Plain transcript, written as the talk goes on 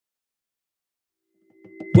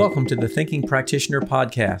Welcome to the Thinking Practitioner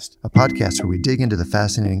Podcast, a podcast where we dig into the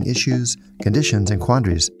fascinating issues, conditions, and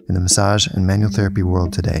quandaries in the massage and manual therapy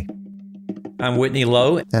world today. I'm Whitney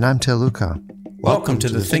Lowe. And I'm Till Luca. Welcome to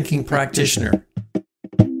the Thinking Practitioner.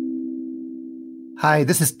 Hi,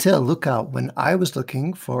 this is Till Luca. When I was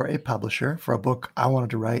looking for a publisher for a book I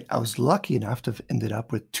wanted to write, I was lucky enough to have ended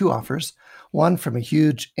up with two offers, one from a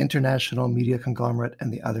huge international media conglomerate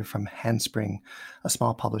and the other from Handspring, a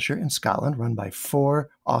small publisher in Scotland run by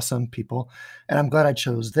four awesome people. And I'm glad I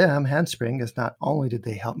chose them. Handspring, as not only did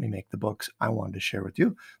they help me make the books I wanted to share with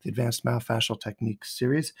you, the Advanced Myofascial Techniques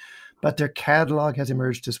series, but their catalog has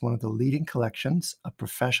emerged as one of the leading collections of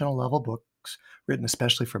professional level books written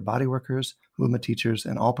especially for body workers, movement teachers,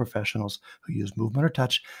 and all professionals who use movement or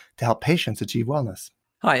touch to help patients achieve wellness.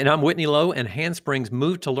 Hi, and I'm Whitney Lowe, and Handspring's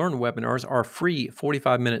Move to Learn webinars are free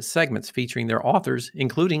 45-minute segments featuring their authors,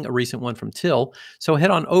 including a recent one from Till. So head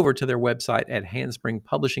on over to their website at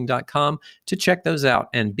handspringpublishing.com to check those out,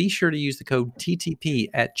 and be sure to use the code TTP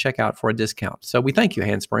at checkout for a discount. So we thank you,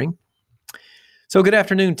 Handspring. So good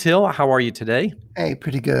afternoon, Till. How are you today? Hey,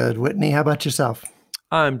 pretty good. Whitney, how about yourself?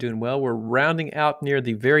 I'm doing well. We're rounding out near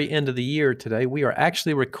the very end of the year today. We are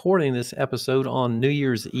actually recording this episode on New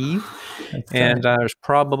Year's Eve. And there's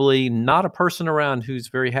probably not a person around who's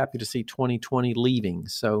very happy to see 2020 leaving.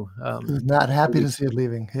 So who's not happy to see it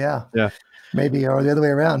leaving. Yeah. Yeah. Maybe, or the other way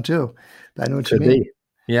around too. I know what you mean.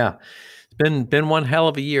 Yeah. It's been one hell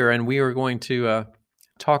of a year, and we are going to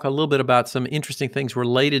talk a little bit about some interesting things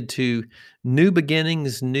related to new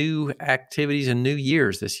beginnings, new activities, and new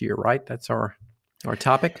years this year, right? That's our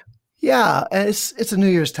topic? Yeah, it's a New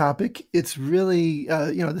Year's topic. It's really,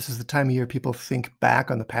 this is the time of year people think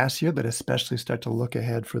back on the past year, but especially start to look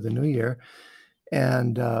ahead for the new year.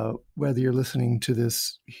 And whether you're listening to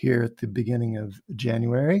this here at the beginning of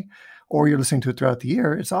January or you're listening to it throughout the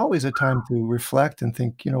year, it's always a time to reflect and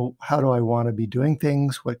think, how do I want to be doing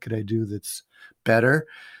things? What could I do that's better?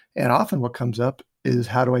 And often what comes up is,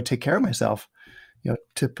 how do I take care of myself?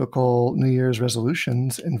 Typical New Year's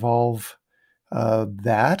resolutions involve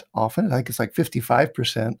that often. I think it's like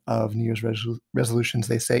 55% of New Year's resolutions,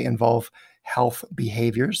 they say, involve health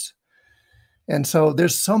behaviors. And so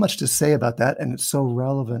there's so much to say about that. And it's so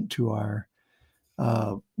relevant to our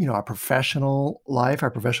professional life,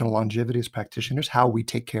 our professional longevity as practitioners, how we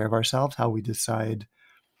take care of ourselves, how we decide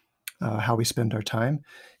how we spend our time.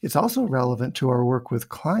 It's also relevant to our work with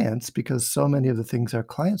clients, because so many of the things our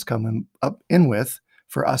clients come in with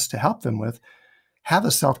for us to help them with have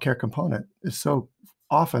a self-care component. It's so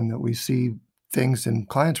often that we see things in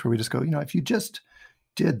clients where we just go, if you just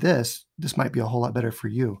did this, this might be a whole lot better for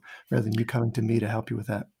you, rather than you coming to me to help you with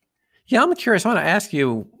that. Yeah, I'm curious. I want to ask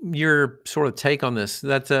you your sort of take on this.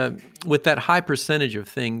 That with that high percentage of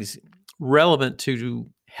things relevant to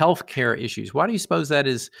healthcare issues, why do you suppose that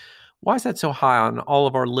is? Why is that so high on all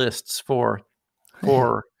of our lists for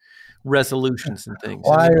resolutions and things?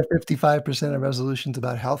 Why are 55% of resolutions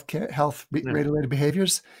about health-related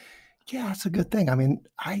behaviors? Yeah, it's a good thing. I mean,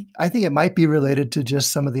 I think it might be related to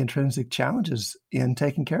just some of the intrinsic challenges in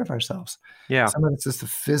taking care of ourselves. Yeah. Some of it's just the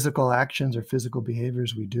physical actions or physical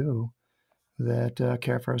behaviors we do that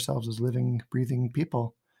care for ourselves as living, breathing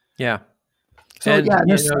people. Yeah. So, and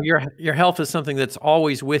your health is something that's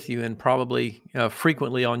always with you and probably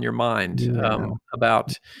frequently on your mind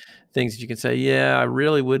about things that you can say, yeah, I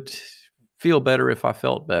really would feel better if I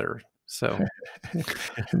felt better. So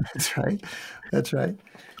That's right.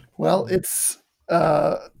 Well, it's,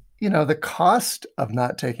 the cost of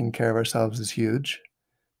not taking care of ourselves is huge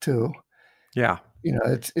too. Yeah.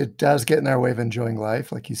 It does get in our way of enjoying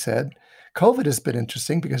life, like you said. COVID has been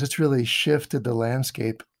interesting because it's really shifted the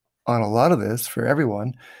landscape on a lot of this for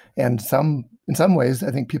everyone. And in some ways,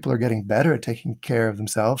 I think people are getting better at taking care of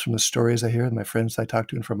themselves from the stories I hear with my friends I talk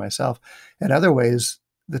to and for myself. In other ways,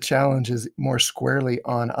 the challenge is more squarely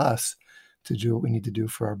on us to do what we need to do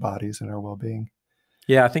for our bodies and our well-being.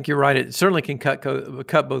 Yeah, I think you're right. It certainly can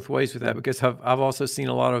cut both ways with that, because I've also seen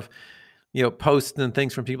a lot of, posts and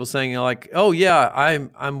things from people saying like, oh yeah,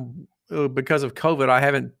 I'm because of COVID, I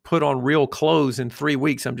haven't put on real clothes in 3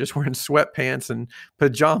 weeks. I'm just wearing sweatpants and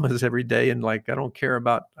pajamas every day. And I don't care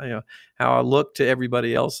about, how I look to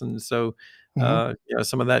everybody else. And so,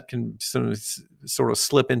 some of that can sort of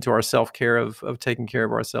slip into our self-care of taking care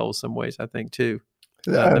of ourselves some ways, I think too.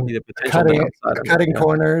 That'd be the potential cutting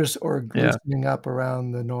corners or loosening up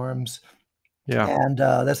around the norms. Yeah. And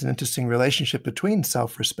that's an interesting relationship between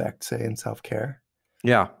self-respect, say, and self-care.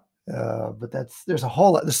 Yeah. But there's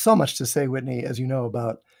so much to say, Whitney, as you know,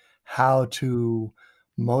 about how to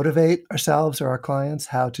motivate ourselves or our clients,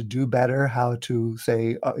 how to do better, how to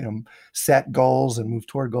say, set goals and move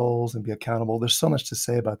toward goals and be accountable. There's so much to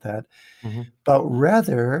say about that. Mm-hmm. But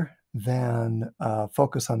rather than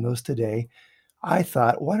focus on those today, I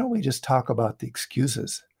thought, why don't we just talk about the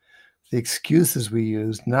excuses we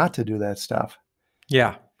use not to do that stuff?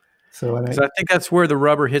 Yeah. So I think that's where the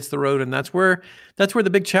rubber hits the road, and that's where the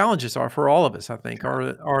big challenges are for all of us. I think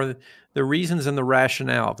are the reasons and the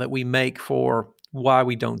rationale that we make for why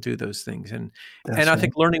we don't do those things, and I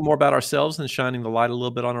think learning more about ourselves and shining the light a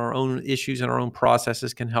little bit on our own issues and our own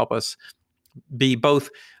processes can help us be both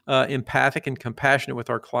empathic and compassionate with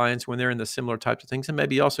our clients when they're in the similar types of things, and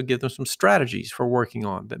maybe also give them some strategies for working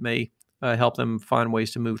on that may help them find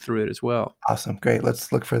ways to move through it as well. Awesome, great.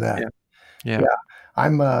 Let's look for that. Yeah.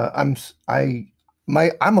 I'm a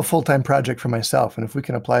full-time project for myself, and if we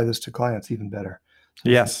can apply this to clients, even better. So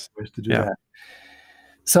yes, ways to do that.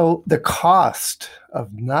 So the cost of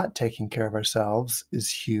not taking care of ourselves is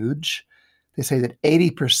huge. They say that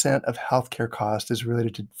 80% of healthcare cost is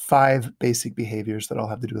related to 5 basic behaviors that all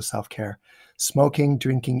have to do with self-care: smoking,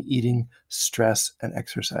 drinking, eating, stress, and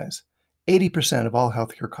exercise. 80% of all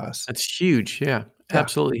healthcare costs. That's huge. Yeah,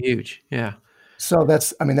 absolutely huge. Yeah. So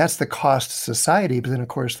that's the cost to society, but then of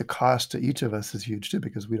course the cost to each of us is huge too,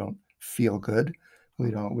 because we don't feel good.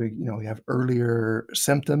 We have earlier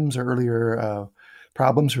symptoms or earlier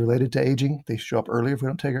problems related to aging. They show up earlier if we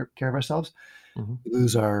don't take care of ourselves. Mm-hmm. We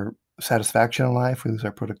lose our satisfaction in life. We lose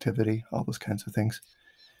our productivity, all those kinds of things.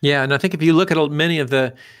 Yeah. And I think if you look at many of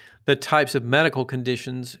the types of medical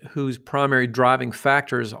conditions whose primary driving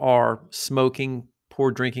factors are smoking, poor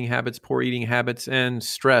drinking habits, poor eating habits, and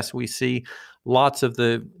stress, we see lots of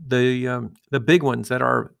the big ones that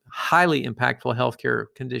are highly impactful healthcare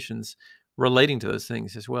conditions relating to those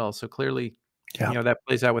things as well. So clearly, that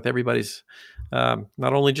plays out with everybody's, not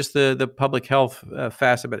only just the public health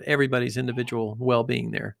facet, but everybody's individual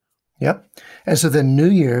well-being there. Yep. And so then New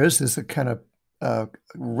Year's is a kind of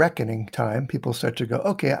reckoning time. People start to go,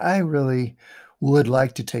 okay, I really would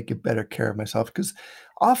like to take better care of myself, because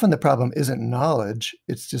often the problem isn't knowledge,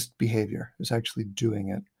 it's just behavior. It's actually doing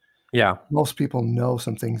it. Yeah. Most people know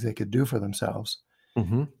some things they could do for themselves.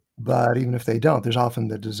 Mm-hmm. But even if they don't, there's often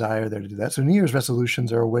the desire there to do that. So New Year's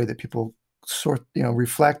resolutions are a way that people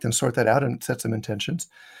reflect and sort that out and set some intentions.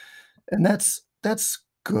 And that's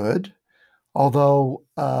good. Although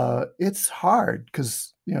it's hard,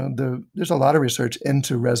 because there's a lot of research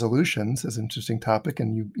into resolutions as an interesting topic,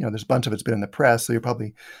 and there's a bunch of it's been in the press, so you're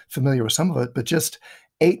probably familiar with some of it. But just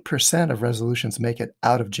 8% of resolutions make it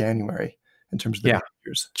out of January in terms of the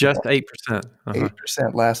behaviors. Just 8%.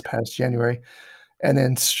 8% last past January. And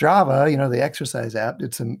then Strava, the exercise app,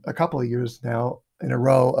 did a couple of years now in a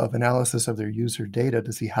row of analysis of their user data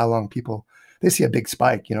to see how long they see a big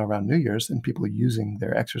spike, around New Year's and people using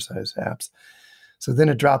their exercise apps. So then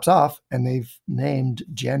it drops off, and they've named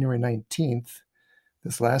January 19th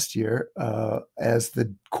this last year as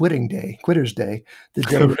the Quitter's Day, the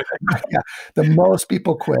day the most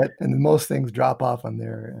people quit and the most things drop off on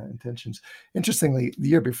their intentions. Interestingly, the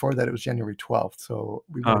year before that, it was January 12th. So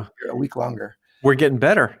we went a week longer. We're getting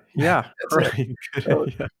better. Yeah. So,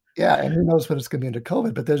 and who knows what it's going to be into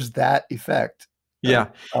COVID, but there's that effect. Yeah.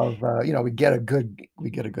 We get a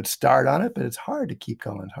good start on it, but it's hard to keep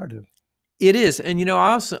going. It is. And,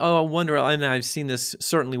 I also wonder, and I've seen this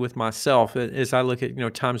certainly with myself as I look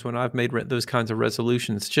at, times when I've made those kinds of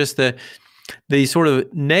resolutions, just the sort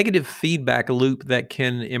of negative feedback loop that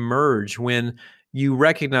can emerge when you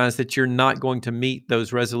recognize that you're not going to meet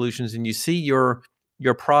those resolutions and you see your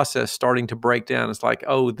process starting to break down. It's like,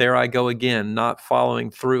 oh, there I go again, not following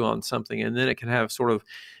through on something. And then it can have sort of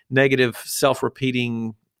negative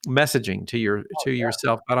self-repeating messaging to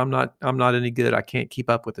yourself, but I'm not any good. I can't keep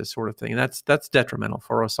up with this sort of thing. And that's detrimental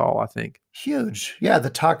for us all, I think. Huge. Yeah. The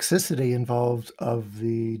toxicity involved of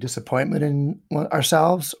the disappointment in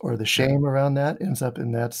ourselves or the shame around that ends up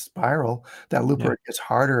in that spiral, that loop where it gets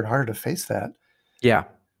harder and harder to face that. Yeah.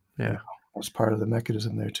 Yeah. That's part of the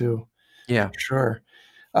mechanism there too. Yeah. Sure.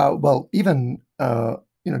 Well, even,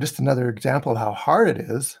 just another example of how hard it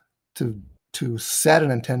is to set an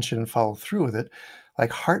intention and follow through with it,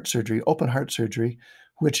 like heart surgery, open heart surgery,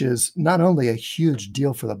 which is not only a huge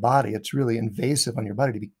deal for the body, it's really invasive on your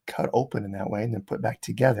body to be cut open in that way and then put back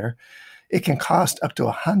together. It can cost up to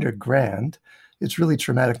 $100,000. It's really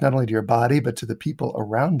traumatic, not only to your body, but to the people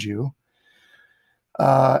around you.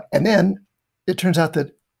 And then it turns out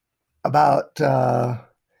that about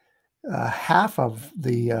half of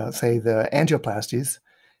the, say, the angioplasties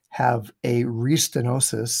have a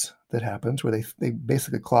restenosis that happens where they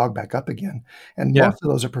basically clog back up again. And Yeah. most of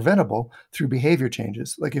those are preventable through behavior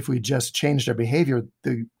changes. Like if we just changed our behavior,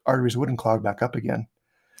 the arteries wouldn't clog back up again.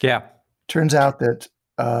 Yeah. Turns out that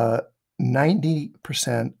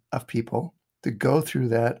 90% of people that go through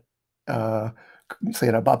that,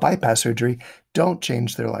 say, bypass surgery, don't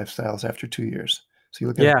change their lifestyles after 2 years. So you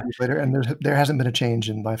look at it years later, and there hasn't been a change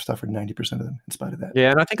in lifestyle for 90% of them, in spite of that.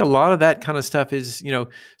 Yeah, and I think a lot of that kind of stuff is,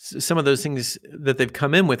 some of those things that they've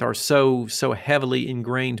come in with are so heavily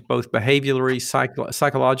ingrained, both behaviorally,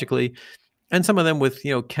 psychologically, and some of them with,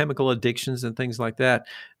 chemical addictions and things like that.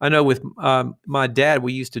 I know with my dad,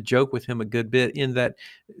 we used to joke with him a good bit in that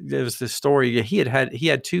there was this story. He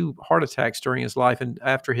had 2 heart attacks during his life, and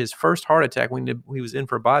after his first heart attack, when he was in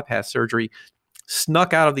for bypass surgery,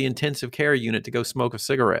 snuck out of the intensive care unit to go smoke a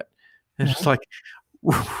cigarette. And it's like,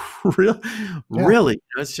 really?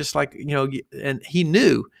 It's just like, and he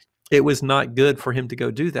knew it was not good for him to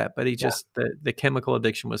go do that, but he just, the chemical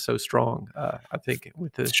addiction was so strong. I think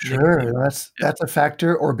with the sure, that's a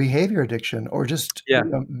factor, or behavior addiction, or just,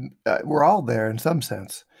 we're all there in some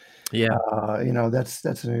sense. Yeah.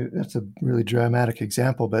 That's a really dramatic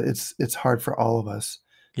example, but it's hard for all of us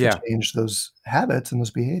to change those habits and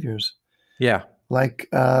those behaviors. Yeah. Like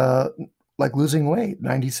losing weight.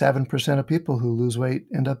 97% of people who lose weight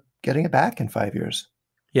end up getting it back in 5 years.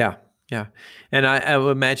 Yeah. Yeah. And I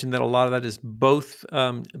would imagine that a lot of that is both,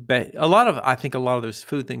 I think a lot of those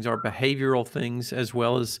food things are behavioral things, as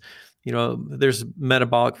well as, there's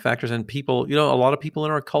metabolic factors, and people, a lot of people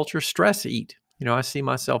in our culture stress eat. I see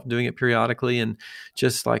myself doing it periodically, and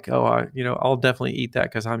just like, I'll definitely eat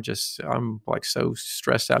that because I'm like so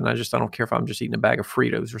stressed out, and I don't care if I'm just eating a bag of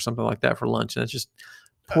Fritos or something like that for lunch. And it's just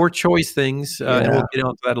poor choice things. And we'll get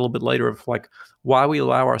onto that a little bit later of like why we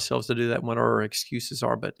allow ourselves to do that and what our excuses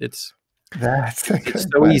are. But it's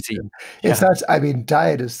so easy. It's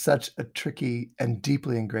diet is such a tricky and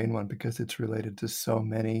deeply ingrained one because it's related to so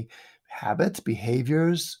many habits,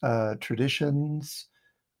 behaviors, traditions,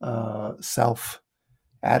 self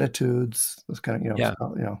attitudes, those kind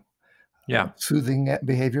of, soothing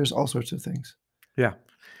behaviors, all sorts of things. Yeah.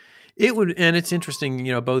 It would, and it's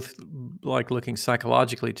interesting, both like looking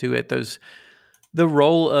psychologically too at the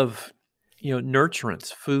role of,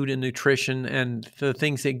 nurturants, food and nutrition, and the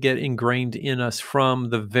things that get ingrained in us from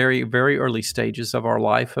the very, very early stages of our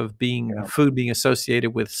life of food being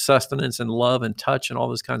associated with sustenance and love and touch and all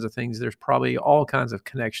those kinds of things. There's probably all kinds of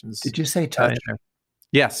connections. Did you say touch?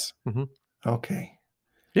 Yes. Mm-hmm. Okay.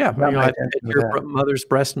 Yeah, your mother's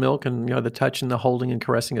breast milk, and the touch and the holding and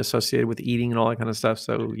caressing associated with eating and all that kind of stuff.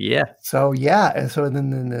 So and so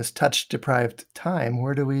then in this touch deprived time,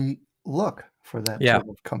 where do we look for that sort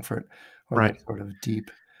of comfort or that sort of deep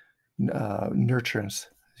nurturance,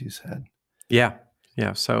 as you said? Yeah.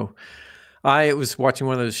 So I was watching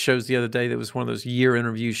one of those shows the other day that was one of those year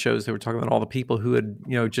interview shows. They were talking about all the people who had,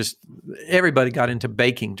 just everybody got into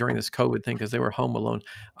baking during this COVID thing because they were home alone.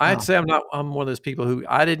 I'd say I'm one of those people who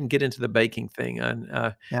I didn't get into the baking thing. And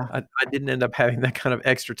I didn't end up having that kind of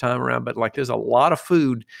extra time around. But like there's a lot of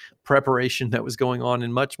food preparation that was going on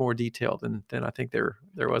in much more detail than I think there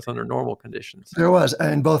was under normal conditions. There was,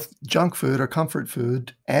 and both junk food or comfort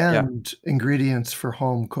food and ingredients for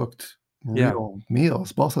home cooked real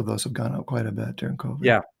meals. Both of those have gone up quite a bit during COVID.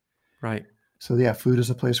 Yeah, right. So food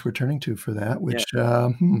is a place we're turning to for that, which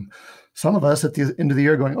some of us at the end of the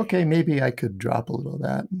year going, okay, maybe I could drop a little of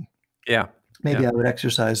that. Maybe I would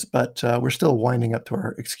exercise, but we're still winding up to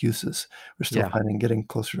our excuses. We're still getting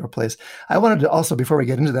closer to our place. I wanted to also, before we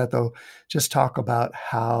get into that though, just talk about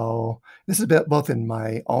how this is both in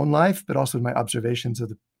my own life, but also in my observations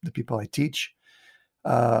of the people I teach.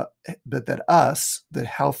 But that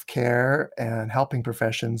healthcare and helping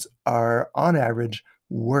professions are on average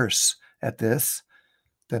worse at this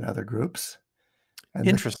than other groups. And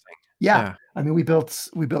interesting. I mean, we built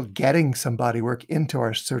getting some body work into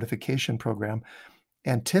our certification program,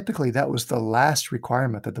 and typically that was the last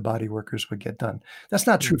requirement that the body workers would get done. That's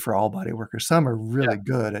not true for all body workers. Some are really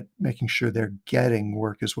good at making sure they're getting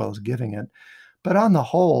work as well as giving it. But on the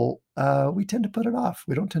whole, we tend to put it off.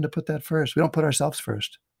 We don't tend to put that first. We don't put ourselves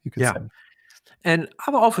first, you could say. And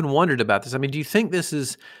I've often wondered about this. I mean, do you think this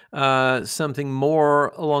is something more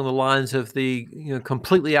along the lines of the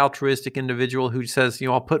completely altruistic individual who says,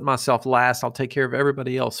 I'll put myself last, I'll take care of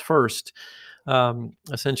everybody else first?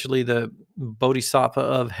 Essentially, the bodhisattva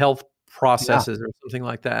of health processes or something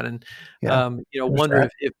like that. And wonder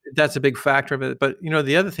if that's a big factor of it. But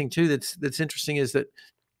the other thing too that's interesting is that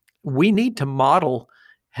we need to model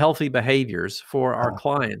healthy behaviors for our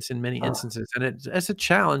clients in many instances. And it's a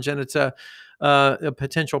challenge, and it's a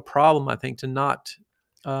potential problem, I think, to not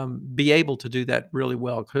be able to do that really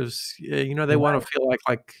well because they want Right. to feel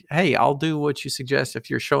like, hey, I'll do what you suggest if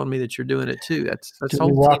you're showing me that you're doing it too. That's Do the we whole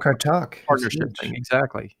team walk our talk? It's partnership huge. thing.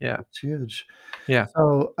 Exactly. Yeah. It's huge. Yeah.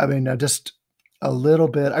 So, I mean, just a little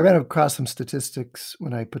bit. I ran across some statistics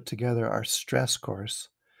when I put together our stress course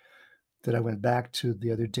that I went back to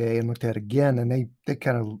the other day and looked at again, and they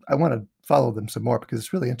kind of I want to follow them some more because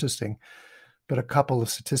it's really interesting. But a couple of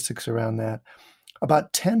statistics around that.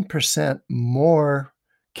 About 10% more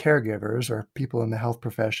caregivers or people in the health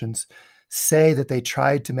professions say that they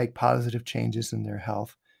tried to make positive changes in their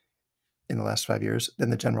health in the last 5 years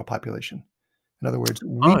than the general population. In other words,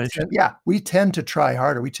 Oh, interesting. we tend to try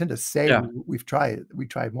harder. We tend to say Yeah. we've tried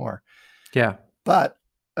more. Yeah. But,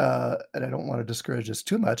 and I don't want to discourage us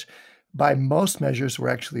too much, by most measures, we're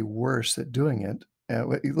actually worse at doing it, at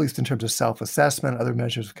least in terms of self-assessment, other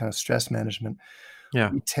measures of kind of stress management. Yeah.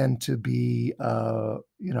 We tend to be,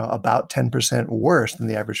 about 10% worse than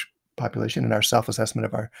the average population in our self-assessment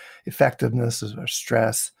of our effectiveness, as our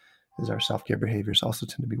stress, as our self-care behaviors also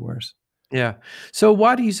tend to be worse. Yeah. So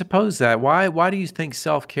why do you suppose that? Why do you think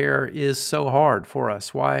self-care is so hard for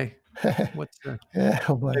us? Why? What's the Yeah,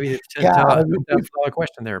 oh boy. maybe it's Yeah, I mean, $10,000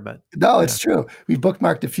 question there, but no, yeah. it's true. We've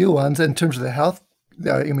bookmarked a few ones in terms of the health.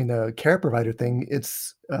 The care provider thing.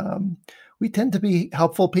 It's we tend to be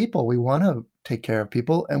helpful people. We want to take care of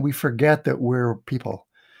people, and we forget that we're people.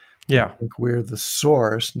 We Yeah. think we're the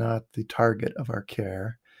source, not the target of our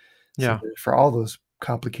care. So Yeah. for all those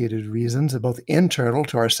complicated reasons, both internal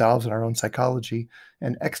to ourselves and our own psychology,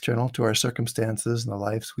 and external to our circumstances and the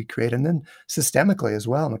lives we create, and then systemically as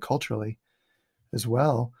well, and culturally as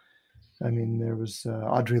well. I mean, there was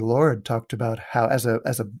Audre Lorde talked about how, as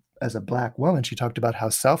a Black woman, she talked about how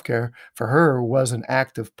self-care for her was an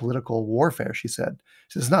act of political warfare. She said,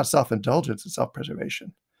 "It's not self-indulgence; it's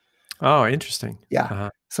self-preservation." Oh, interesting. Yeah. Uh-huh.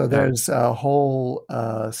 So Yeah. there's a whole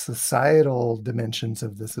societal dimensions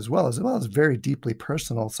of this as well as very deeply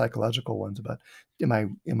personal psychological ones about am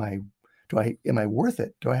I worth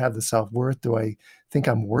it? Do I have the self-worth? Do I think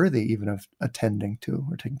I'm worthy even of attending to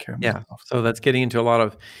or taking care of Yeah. myself? So that's getting into a lot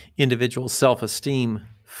of individual self-esteem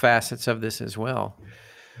facets of this as well.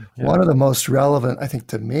 Yeah. One of the most relevant, I think,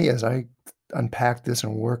 to me as I unpack this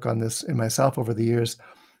and work on this in myself over the years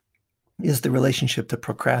is the relationship to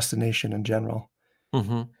procrastination in general.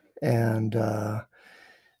 Mhm. And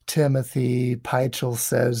Timothy Pychyl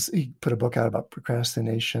says he put a book out about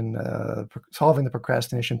procrastination, solving the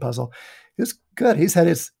procrastination puzzle. It's good.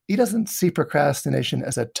 He doesn't see procrastination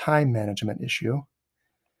as a time management issue,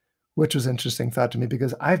 which was an interesting thought to me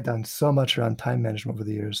because I've done so much around time management over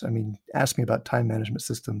the years. I mean, ask me about time management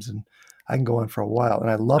systems and I can go on for a while, and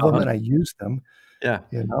I love them Uh-huh. and I use them, Yeah.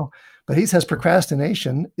 But he says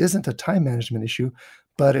procrastination isn't a time management issue,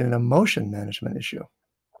 but an emotion management issue.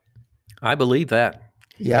 I believe that.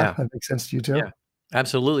 Yeah, Yeah. that makes sense to you too? Yeah.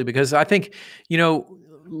 Absolutely, because I think,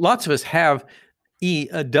 lots of us have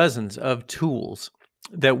dozens of tools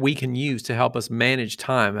that we can use to help us manage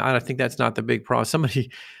time. I think that's not the big problem.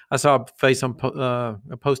 I saw a face on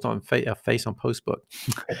a post on Postbook,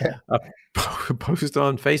 a post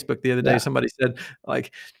on Facebook the other day. Yeah. Somebody said,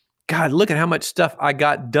 like, God, look at how much stuff I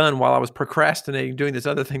got done while I was procrastinating doing this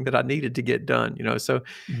other thing that I needed to get done. So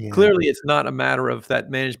Yeah. clearly it's not a matter of that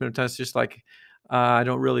management of time. It's just like, I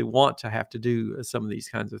don't really want to have to do some of these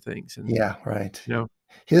kinds of things. And, Yeah, right. you know,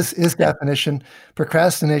 His definition,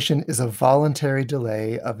 procrastination is a voluntary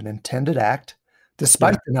delay of an intended act,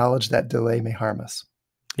 despite the knowledge that delay may harm us.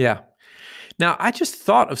 yeah. Now, I just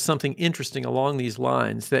thought of something interesting along these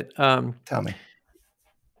lines that Tell me.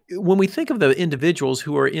 when we think of the individuals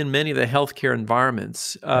who are in many of the healthcare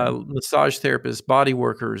environments, massage therapists, body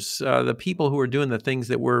workers, the people who are doing the things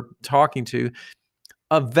that we're talking to,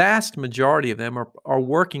 a vast majority of them are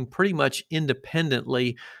working pretty much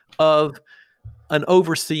independently of an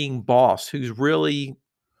overseeing boss who's really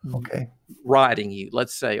Okay. riding you,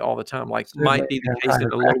 let's say, all the time, like Certainly might be in the case in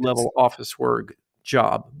private a practice. low-level office work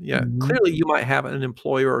job. Yeah, Mhm. clearly you might have an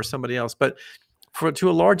employer or somebody else, but to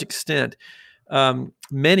a large extent,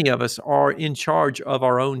 many of us are in charge of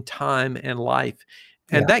our own time and life,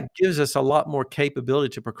 and Yeah. that gives us a lot more capability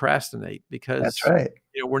to procrastinate because That's right.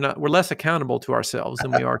 we're less accountable to ourselves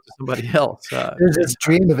than we are to somebody else. There's this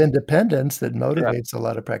dream of independence that Yeah. motivates a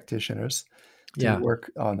lot of practitioners to Yeah. work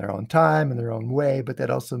on their own time and their own way, but that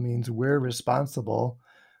also means we're responsible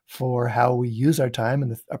for how we use our time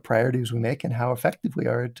and the priorities we make and how effective we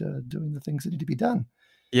are at doing the things that need to be done.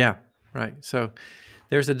 Yeah, right. So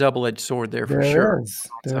there's a double-edged sword there for There sure is.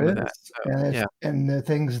 on There some of that. is. So, yeah. And the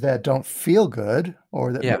things that don't feel good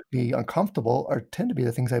or that Yeah. might be uncomfortable tend to be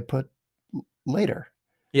the things I put later,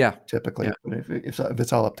 Yeah. typically, Yeah. if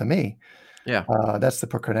it's all up to me. Yeah. That's the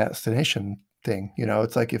procrastination thing.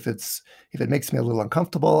 It's like if it makes me a little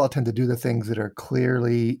uncomfortable, I'll tend to do the things that are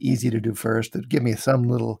clearly easy to do first, that give me some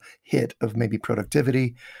little hit of maybe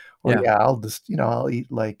productivity. Or Yeah. yeah, I'll just, I'll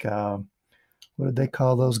eat like what did they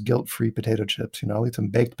call those? Guilt-free potato chips. I'll eat some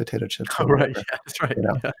baked potato chips Oh, or right. whatever. Yeah, that's right. You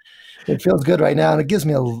know, Yeah. it feels good right now, and it gives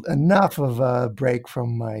me enough of a break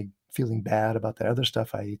from my feeling bad about the other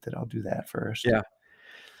stuff I eat that I'll do that first. Yeah.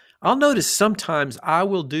 I'll notice sometimes I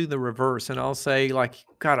will do the reverse and I'll say like,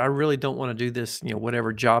 God, I really don't want to do this,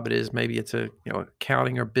 whatever job it is. Maybe it's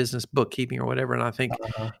accounting or business bookkeeping or whatever. And I think,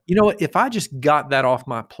 Uh, you know what, if I just got that off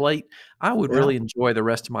my plate, I would yeah, really enjoy the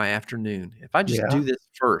rest of my afternoon. If I just yeah. do this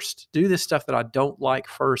first, do this stuff that I don't like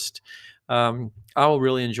first, I will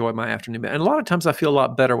really enjoy my afternoon. And a lot of times I feel a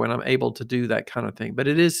lot better when I'm able to do that kind of thing. But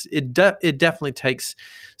it definitely takes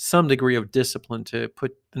some degree of discipline to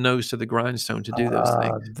put the nose to the grindstone to do those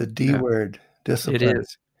things. The D Yeah, word, it discipline.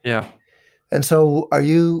 is. Yeah. And so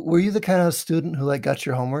were you the kind of student who like got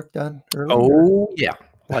your homework done early? Oh, yeah.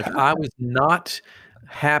 Like, I was not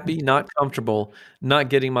happy, not comfortable, not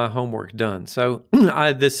getting my homework done. So,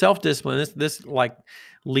 the self-discipline, this, like,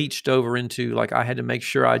 leached over into, like, I had to make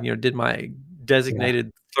sure I, did my Yeah.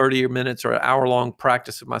 designated 30 minutes or an hour-long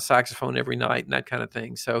practice of my saxophone every night and that kind of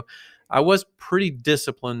thing. So, I was pretty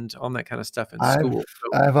disciplined on that kind of stuff in I've school.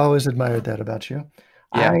 So I've always admired that about you.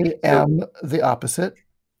 yeah. I So am the opposite.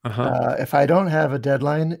 uh-huh. If I don't have a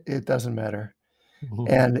deadline, it doesn't matter. Mhm.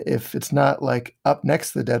 And if it's not like up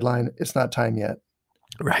next to the deadline, it's not time yet.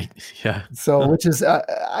 Right. Yeah. So, which is,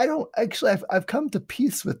 I don't actually, I've come to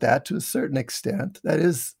peace with that to a certain extent. That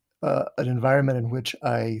is an environment in which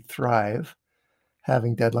I thrive,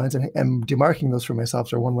 having deadlines and demarking those for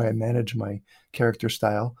myself are one way I manage my character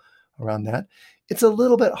style around that. It's a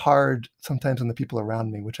little bit hard sometimes on the people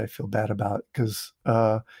around me, which I feel bad about because,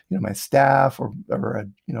 my staff or a,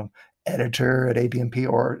 editor at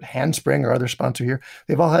ABMP or Handspring or other sponsor here,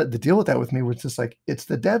 they've all had to deal with that with me, which is like, it's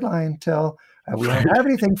the deadline till we don't Right. have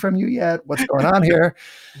anything from you yet. What's going on here?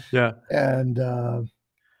 Yeah. And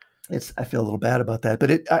I feel a little bad about that,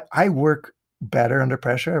 but I work better under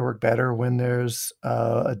pressure. I work better when there's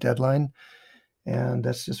a deadline, and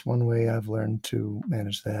that's just one way I've learned to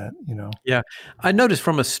manage that. Yeah. I noticed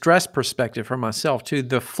from a stress perspective for myself too,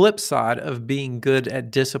 the flip side of being good at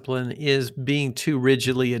discipline is being too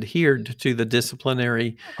rigidly adhered to the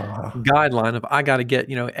disciplinary Uh, guideline of I got to get,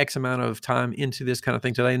 X amount of time into this kind of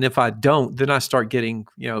thing today. And if I don't, then I start getting,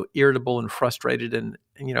 irritable and frustrated and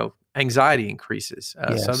anxiety increases.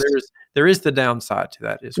 So yes, there is the downside to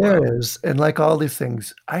that as well. there is, and like all these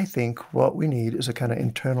things, I think what we need is a kind of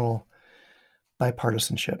internal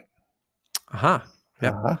bipartisanship. Uh-huh.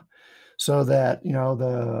 Yep. Uh, so that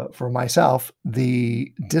for myself,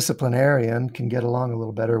 the disciplinarian can get along a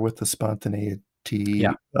little better with the Yeah. spontaneity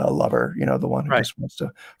lover, the one who Right. just wants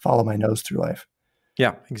to follow my nose through life.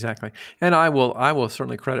 Yeah, exactly. And I will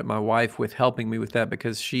certainly credit my wife with helping me with that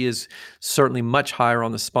because she is certainly much higher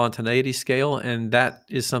on the spontaneity scale, and that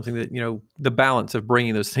is something that, the balance of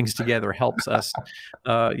bringing those things together helps us,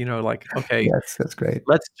 like, okay, Yes, that's great.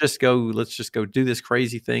 let's just go do this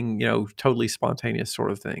crazy thing, totally spontaneous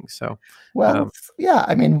sort of thing. So, Well, um, yeah,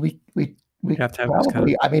 I mean, we you have to have those kind of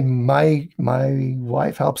probably, I mean, my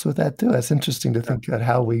wife helps with that too. It's interesting to think about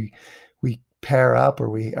how we pair up, or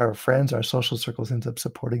our friends, our social circles ends up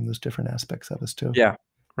supporting those different aspects of us too. yeah,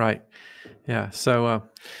 right. Yeah. So,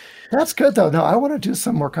 That's good though. No, I want to do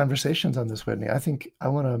some more conversations on this, Whitney. I think I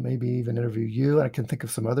want to maybe even interview you. I can think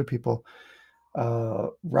of some other people.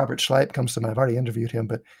 Robert Schleip comes to mind. I've already interviewed him,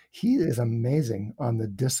 but he is amazing on the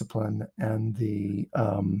discipline and the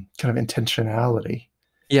kind of intentionality.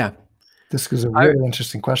 yeah, This is a I really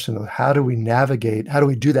interesting question though. How do we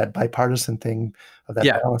do that bipartisan thing of that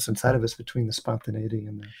yeah. balance inside of us between the spontaneity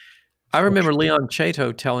and the I remember structure? Leon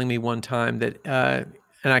Chaito telling me one time that,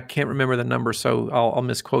 and I can't remember the number, so I'll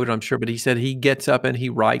misquote it, I'm sure, but he said he gets up and he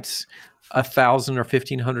writes 1,000 or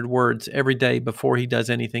 1,500 words every day before he does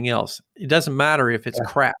anything else. It doesn't matter if it's Yeah,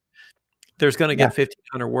 crap. There's going to yeah, get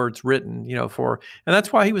 1,500 words written, and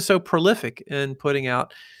that's why he was so prolific in putting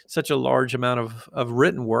out such a large amount of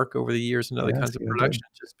written work over the years and other yes, kinds of you did. production,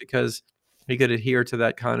 just because he could adhere to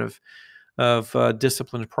that kind of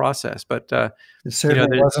disciplined process. But It certainly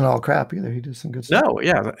there, wasn't all crap either. He did some good stuff. no,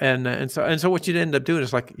 yeah, and so what you'd end up doing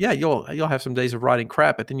is like, yeah, you'll have some days of writing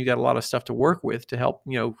crap, but then you got a lot of stuff to work with to help,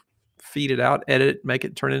 feed it out, edit it, make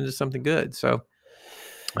it turn into something good. So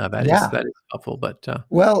Yeah. that is helpful. But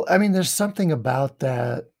Well, I mean, there's something about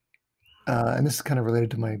that, and this is kind of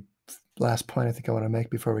related to my last point I think I want to make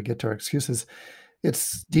before we get to our excuses.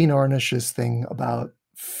 It's Dean Ornish's thing about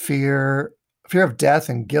fear of death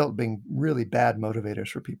and guilt being really bad motivators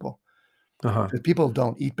for people. Uh-huh. People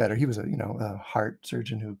don't eat better. He was a heart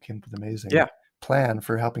surgeon who came up with an amazing Yeah. plan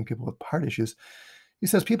for helping people with heart issues. He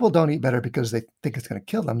says people don't eat better because they think it's going to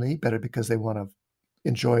kill them. They eat better because they want to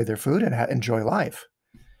enjoy their food and enjoy life.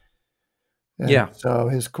 And Yeah. so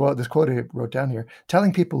this quote I wrote down here,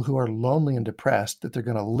 telling people who are lonely and depressed that they're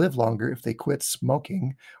going to live longer if they quit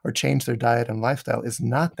smoking or change their diet and lifestyle is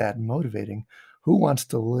not that motivating. Who wants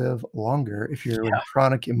to live longer if you're in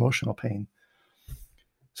chronic emotional pain?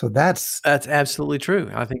 So that's absolutely true.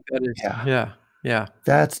 I think that is, yeah, yeah.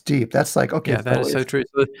 that's deep. That's like, okay, Yeah, that so is so true.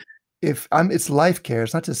 So, if it's life care,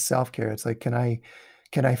 it's not just self-care. It's like, can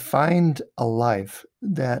I find a life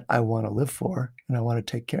that I want to live for and I want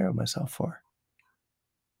to take care of myself for?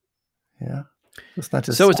 Yeah. It's not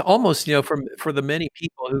just so it's almost, for the many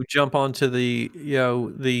people who jump onto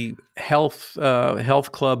the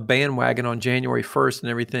health club bandwagon on January 1st and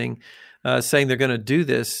everything, saying they're going to do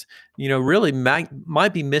this, really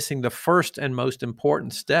might be missing the first and most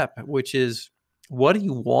important step, which is, what do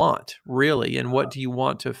you want really? And what do you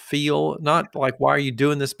want to feel? Not like, why are you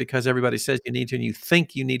doing this because everybody says you need to, and you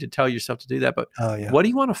think you need to tell yourself to do that, but what do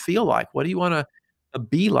you want to feel like? What do you want to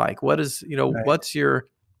be like? What is, Right. what's your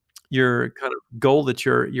kind of goal that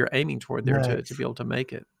you're aiming toward there Nice. to be able to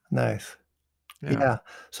make it? Nice. Yeah. Yeah.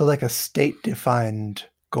 So like a state-defined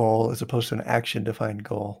goal as opposed to an action-defined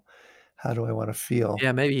goal. How do I want to feel?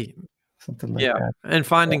 Yeah, maybe. Something like Yeah. that. And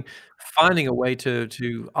finding a way to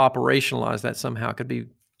operationalize that somehow could be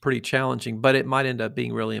pretty challenging, but it might end up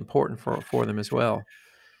being really important for them as well.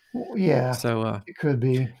 Well, yeah, So, it could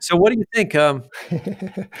be. so what do you think? We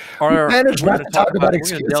managed not to talk about we're gonna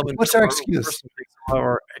excuses. delve into What's our our excuse? personal things, some of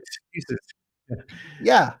our excuses.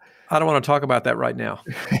 Yeah. I don't want to talk about that right now.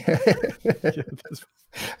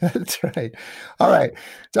 That's right. All right.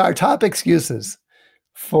 So our top excuses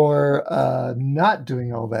for not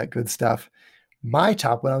doing all that good stuff. My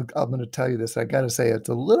top one, I'm going to tell you this. I got to say, it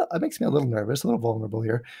makes me a little nervous, a little vulnerable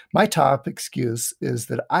here. My top excuse is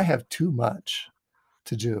that I have too much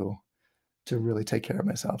to do to really take care of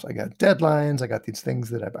myself. I got deadlines. I got these things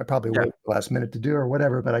that I probably wait the last minute to do or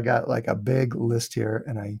whatever, but I got like a big list here.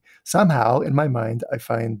 And I somehow in my mind, I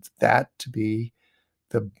find that to be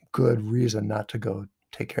the good reason not to go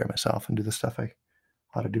take care of myself and do the stuff I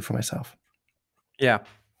ought to do for myself. Yeah.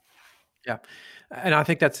 Yeah. And I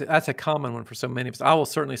think that's a common one for so many of us. I will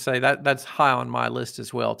certainly say that that's high on my list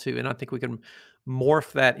as well too. And I think we can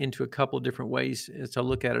morph that into a couple of different ways to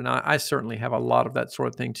look at it. And I certainly have a lot of that sort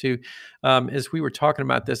of thing too. As we were talking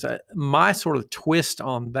about this, my sort of twist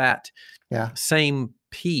on that same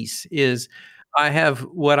piece is I have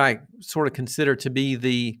what I sort of consider to be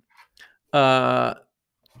the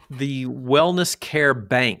wellness care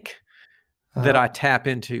bank that I tap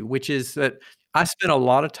into, which is that I spent a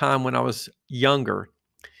lot of time when I was younger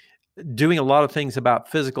doing a lot of things about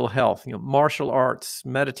physical health, martial arts,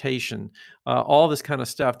 meditation, all this kind of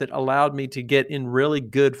stuff that allowed me to get in really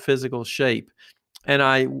good physical shape. And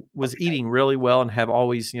I was eating really well and have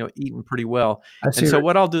always, eaten pretty well. And so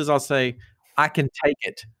what I'll do is I'll say, I can take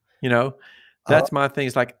it, that's my thing.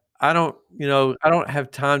 It's like, I don't have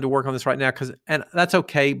time to work on this right now and that's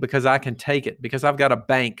okay because I can take it because I've got a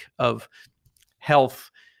bank of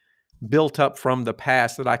health built up from the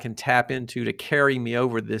past that I can tap into to carry me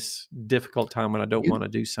over this difficult time when I don't want to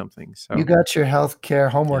do something. So you got your healthcare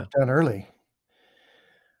homework done early.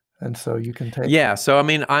 And so you can take So I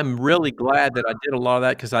mean, I'm really glad that I did a lot of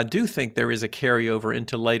that because I do think there is a carryover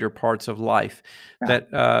into later parts of life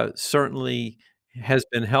that certainly has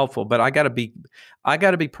been helpful. But I got to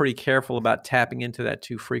be pretty careful about tapping into that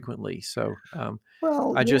too frequently. So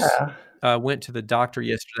I just went to the doctor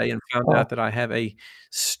yesterday and found out that I have a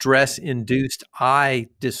stress-induced eye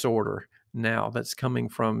disorder now that's coming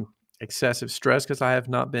from excessive stress because I have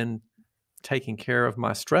not been taking care of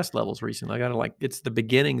my stress levels recently. I got it's the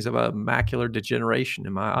beginnings of a macular degeneration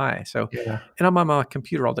in my eye. So, and I'm on my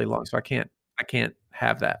computer all day long, so I can't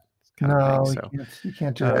have that kind of thing. So you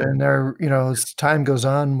can't do that. And there, as time goes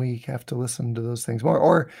on, we have to listen to those things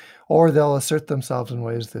more, or they'll assert themselves in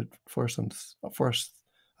ways that force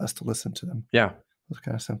us to listen to them. Yeah. Those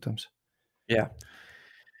kind of symptoms. Yeah.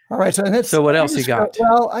 All right. So what else you got?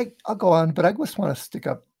 Well, I'll go on, but I just want to stick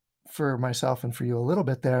up for myself and for you a little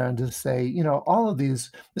bit there and just say, all of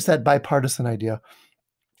these, it's that bipartisan idea.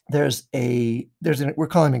 We're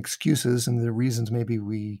calling them excuses and the reasons maybe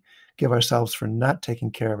we give ourselves for not taking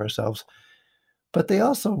care of ourselves, but they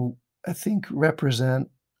also, I think, represent,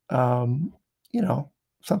 something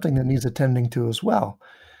that needs attending to as well.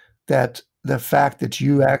 That the fact that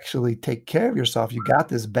you actually take care of yourself, you got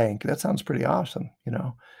this bank, that sounds pretty awesome,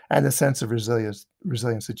 and the sense of resilience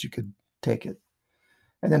that you could take it.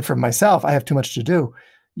 And then for myself, I have too much to do.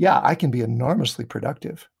 yeah, I can be enormously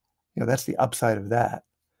productive. That's the upside of that.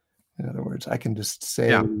 In other words, I can just say,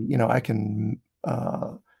 Yeah. I can,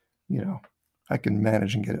 I can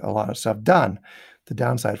manage and get a lot of stuff done. The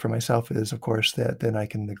downside for myself is, of course, that then I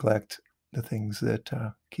can neglect the things that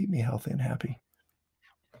keep me healthy and happy.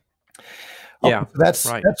 Okay, Yeah. so that's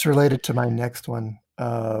Right. related to my next one,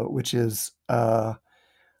 which is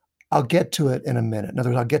I'll get to it in a minute. In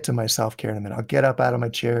other words, I'll get to my self-care in a minute. I'll get up out of my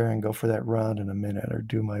chair and go for that run in a minute, or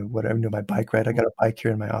do my bike ride. I got a bike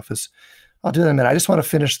here in my office. I'll do that in a minute. I just want to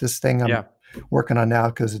finish this thing I'm Yeah. working on now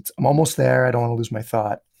because I'm almost there. I don't want to lose my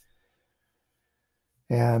thought.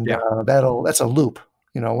 And Yeah. that's a loop.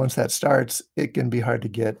 Once that starts, it can be hard to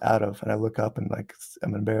get out of. And I look up and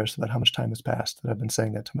I'm embarrassed about how much time has passed that I've been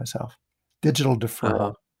saying that to myself. Digital deferral.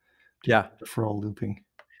 Uh-huh. Yeah. Deferral looping.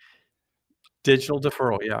 Digital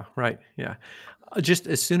deferral. Yeah. Right. Yeah. Just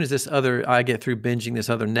as soon as I get through binging this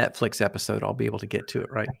other Netflix episode, I'll be able to get to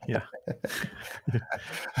it. Right. Yeah.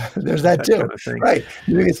 There's that too. kind of thing. Right.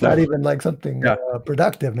 Maybe it's So, not even like something yeah.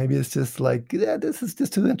 productive. Maybe it's just like, yeah, this is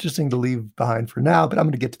just too interesting to leave behind for now, but I'm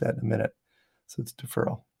going to get to that in a minute. So it's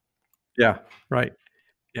deferral. Yeah. Right.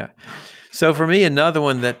 Yeah. So for me, another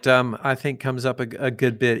one that I think comes up a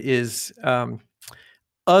good bit is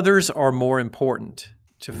others are more important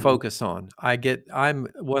to focus on. I'm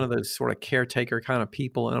one of those sort of caretaker kind of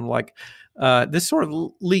people, and I'm like, this sort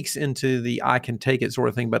of leaks into the I can take it sort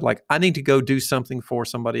of thing, but like I need to go do something for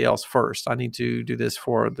somebody else first. I need to do this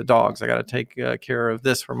for the dogs. I got to take care of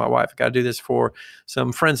this for my wife. I got to do this for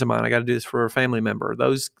some friends of mine. I got to do this for a family member.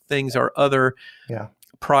 Those things are other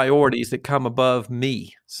priorities that come above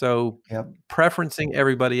me. So preferencing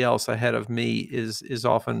everybody else ahead of me is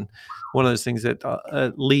often one of those things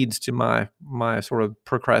that leads to my sort of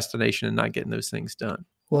procrastination and not getting those things done.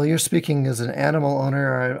 Well, you're speaking as an animal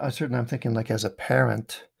owner. I'm thinking like as a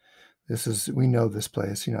parent. We know this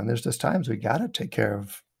place, and there's just times we got to take care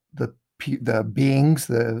of the beings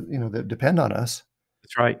that depend on us.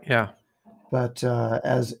 That's right. Yeah. But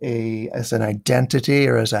as an identity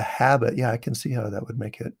or as a habit, I can see how that would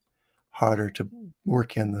make it harder to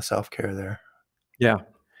work in the self-care there. Yeah.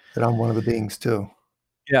 That I'm one of the beings too.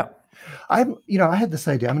 Yeah. I had this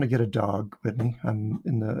idea. I'm going to get a dog, Whitney. I'm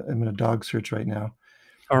in a dog search right now.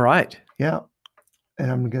 All right. Yeah.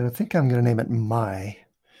 And I'm going to name it Mai,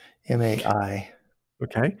 M-A-I.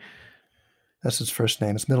 Okay. That's his first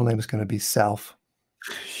name. His middle name is going to be Self.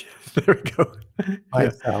 There we go.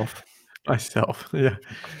 Myself. Myself. Yeah.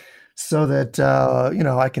 So that,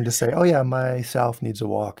 I can just say, oh yeah, myself needs a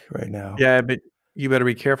walk right now. Yeah. But you better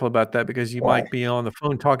be careful about that because you might be on the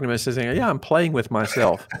phone talking to me saying, yeah, I'm playing with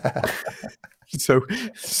myself. So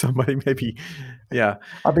somebody maybe,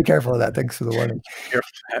 I'll be careful of that. Thanks for the warning.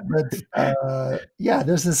 But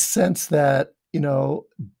there's this sense that,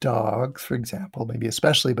 dogs, for example, maybe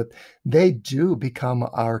especially, but they do become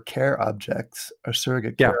our care objects, our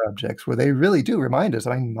surrogate care objects, where they really do remind us.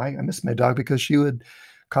 I miss my dog because she would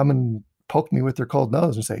come and poke me with her cold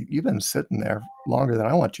nose and say, "You've been sitting there longer than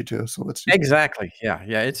I want you to, so let's." Exactly. Yeah.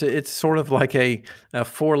 It's sort of like a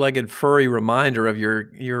four-legged furry reminder of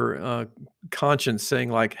your conscience saying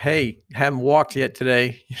like, "Hey, haven't walked yet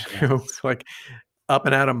today." It's like up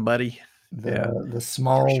and at 'em, buddy. The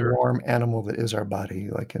small warm animal that is our body,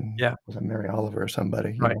 like in was it Mary Oliver or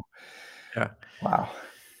somebody, right? Yeah. Wow.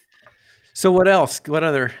 So what else? What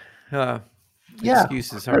other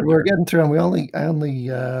excuses are we're getting through them. I only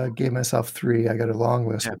gave myself 3. I got a long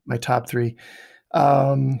list. My top 3.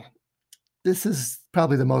 This is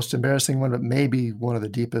probably the most embarrassing one, but maybe one of the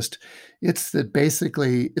deepest. It's that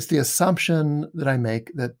basically it's the assumption that I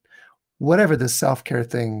make that whatever this self-care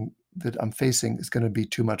thing that I'm facing is going to be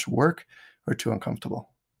too much work or too uncomfortable.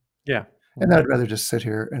 Yeah. And I'd rather just sit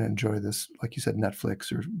here and enjoy this, like you said,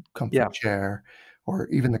 Netflix or comfort chair, or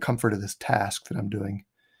even the comfort of this task that I'm doing.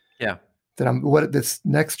 Yeah. That this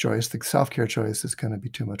next choice, the self-care choice, is going to be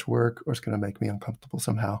too much work or it's going to make me uncomfortable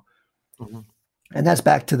somehow. Mm-hmm. And that's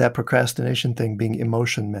back to that procrastination thing being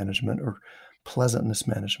emotion management or pleasantness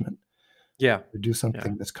management. Yeah. To do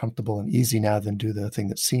something that's comfortable and easy now than do the thing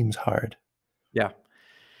that seems hard. Yeah.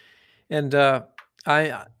 And I'll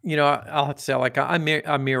have to say, like I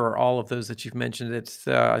mirror all of those that you've mentioned. It's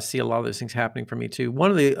I see a lot of those things happening for me too.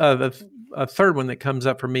 One of a third one that comes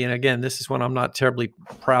up for me, and again, this is one I'm not terribly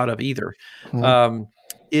proud of either,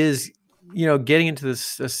 is getting into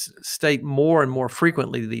this state more and more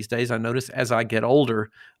frequently these days. I notice as I get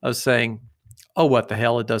older of saying, "Oh, what the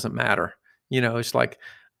hell? It doesn't matter." It's like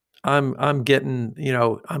I'm getting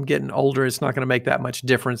older. It's not going to make that much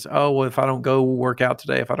difference. Oh, well, if I don't go work out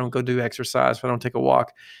today, if I don't go do exercise, if I don't take a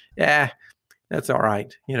walk, that's all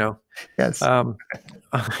right. Yes. Um,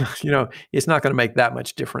 it's not going to make that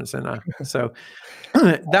much difference. So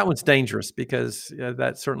that one's dangerous because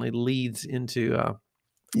that certainly leads into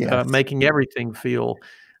Yes. making everything feel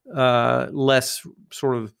less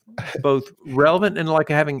sort of both relevant and like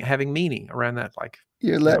having meaning around that. Like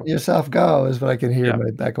You're letting yourself go is what I can hear in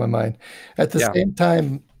the back of my mind. At the same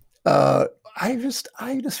time, I just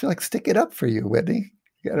feel like stick it up for you, Whitney.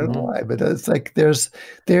 I don't know why, but it's like there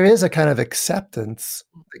is a kind of acceptance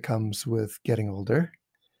that comes with getting older.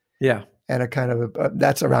 Yeah. And a kind of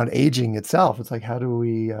that's around aging itself. It's like, how do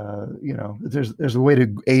we, there's a way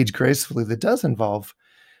to age gracefully that does involve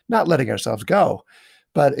not letting ourselves go,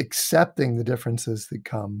 but accepting the differences that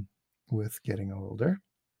come with getting older.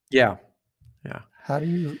 Yeah. Yeah. How do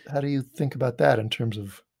you think about that in terms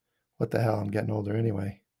of what the hell, I'm getting older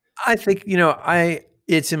anyway? I think,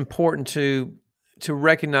 it's important to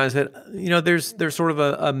recognize that, there's sort of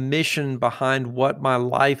a mission behind what my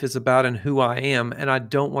life is about and who I am. And I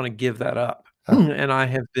don't want to give that up. And I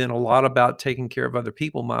have been a lot about taking care of other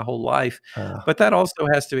people my whole life, but that also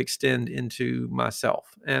has to extend into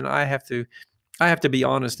myself. And I have to be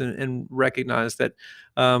honest and recognize that,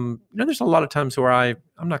 there's a lot of times where I'm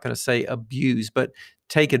not going to say abuse, but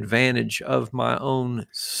take advantage of my own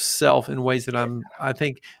self in ways that I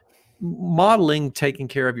think modeling taking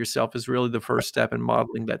care of yourself is really the first step in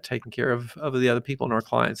modeling that taking care of the other people and our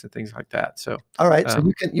clients and things like that. So, all right. So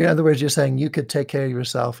in other words, you're saying you could take care of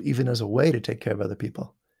yourself even as a way to take care of other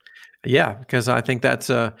people. Yeah, because I think that's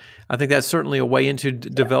certainly a way into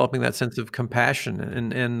developing that sense of compassion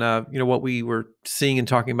and what we were seeing and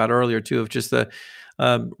talking about earlier too, of just the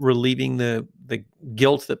relieving the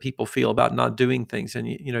guilt that people feel about not doing things. And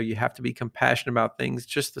you have to be compassionate about things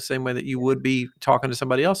just the same way that you would be talking to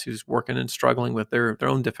somebody else who's working and struggling with their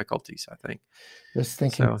own difficulties, I think. Just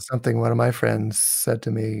thinking something one of my friends said to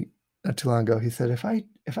me not too long ago. He said, if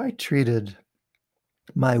I treated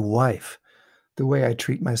my wife the way I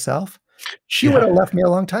treat myself, she would have left me a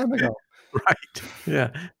long time ago. Right. Yeah.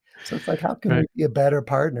 So it's like, how can we be a better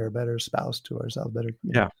partner, a better spouse to ourselves, better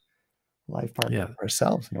life partner for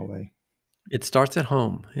ourselves in a way? It starts at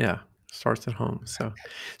home. Yeah. It starts at home.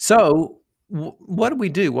 So what do we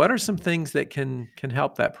do? What are some things that can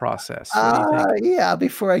help that process? Yeah.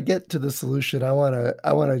 Before I get to the solution, I want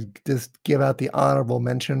to just give out the honorable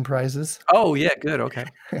mention prizes. Oh yeah, good. Okay.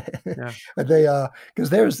 Yeah. They because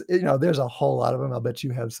there's a whole lot of them. I'll bet you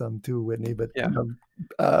have some too, Whitney. But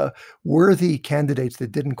worthy candidates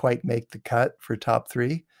that didn't quite make the cut for top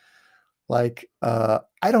 3. Like I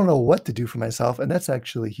don't know what to do for myself, and that's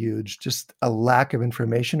actually huge. Just a lack of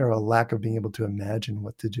information or a lack of being able to imagine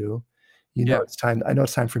what to do. It's time. I know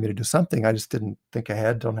it's time for me to do something. I just didn't think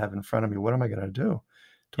ahead. Don't have it in front of me. What am I going to do?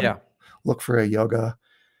 I look for a yoga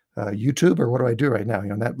YouTube, or what do I do right now?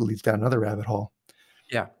 And that leads down another rabbit hole.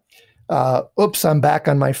 Yeah. Oops, I'm back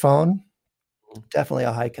on my phone. Definitely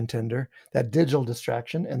a high contender. That digital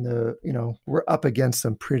distraction, and we're up against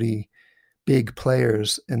some pretty big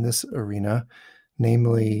players in this arena,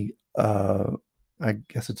 namely, I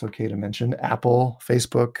guess it's okay to mention Apple,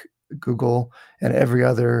 Facebook, Google, and every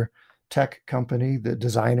other tech company, the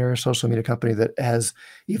designer, social media company that has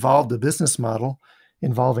evolved a business model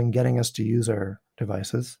involving getting us to use our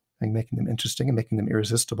devices and making them interesting and making them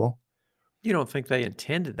irresistible. You don't think they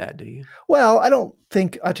intended that, do you? Well, I don't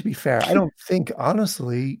think, to be fair, I don't think,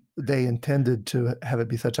 honestly, they intended to have it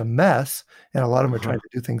be such a mess. And a lot of them are trying to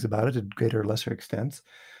do things about it to greater or lesser extents.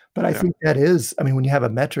 But I think that is, when you have a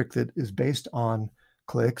metric that is based on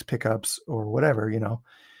clicks, pickups, or whatever,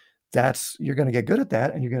 you're going to get good at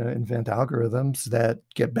that, and you're going to invent algorithms that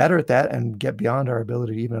get better at that and get beyond our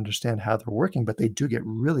ability to even understand how they're working. But they do get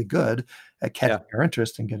really good at catching our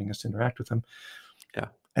interest and getting us to interact with them. Yeah.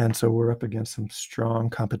 And so we're up against some strong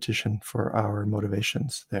competition for our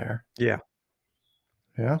motivations there. Yeah.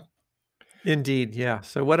 Yeah. Indeed. Yeah.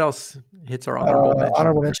 So what else hits our honorable mention?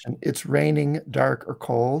 Honorable mention. It's raining, dark, or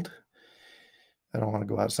cold. I don't want to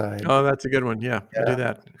go outside. Oh, that's a good one. Yeah. Do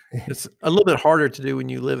that. It's a little bit harder to do when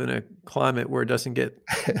you live in a climate where it doesn't get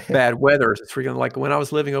bad weather. It's freaking like when I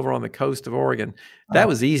was living over on the coast of Oregon, that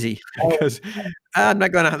was easy because I'm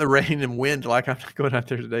not going out in the rain and wind. Like I'm not going out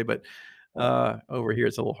there today, but over here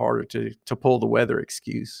it's a little harder to pull the weather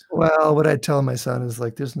excuse. Well, what I tell my son is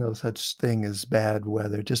like, there's no such thing as bad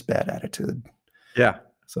weather, just bad attitude. Yeah.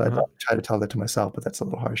 So I try to tell that to myself, but that's a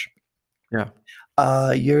little harsh. Yeah.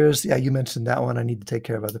 Yours, you mentioned that one. I need to take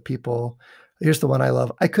care of other people. Here's the one I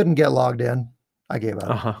love. I couldn't get logged in. I gave up.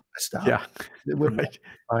 I stopped. Yeah. It wouldn't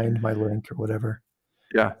find my link or whatever.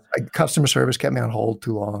 Yeah. Customer service kept me on hold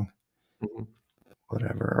too long.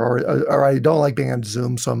 Whatever. Or I don't like being on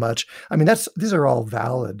Zoom so much. These are all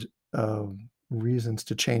valid reasons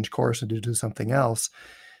to change course and to do something else.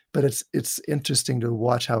 But it's interesting to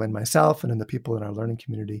watch how in myself and in the people in our learning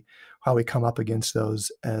community, how we come up against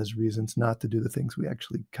those as reasons not to do the things we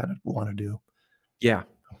actually kind of want to do. Yeah.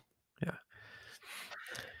 Yeah.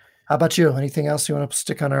 How about you? Anything else you want to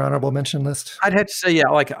stick on our honorable mention list? I'd have to say, yeah,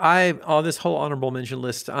 like on this whole honorable mention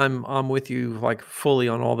list, I'm with you like fully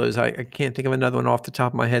on all those. I can't think of another one off the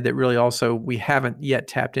top of my head that really also we haven't yet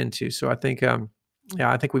tapped into. So I think,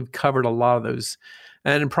 I think we've covered a lot of those,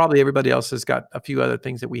 and probably everybody else has got a few other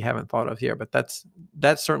things that we haven't thought of here. But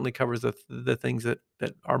that certainly covers the things that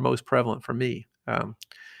are most prevalent for me.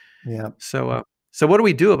 Yeah. So what do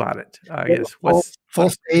we do about it? I guess full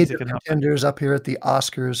stage of contenders up here at the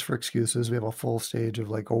Oscars for excuses. We have a full stage of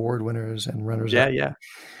like award winners and runners up. Yeah.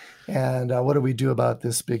 And what do we do about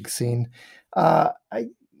this big scene? I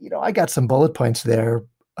got some bullet points there.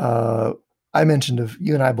 I mentioned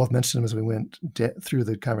you and I both mentioned them as we went through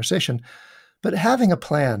the conversation. But having a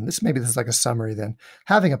plan, this is like a summary then.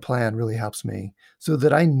 Having a plan really helps me so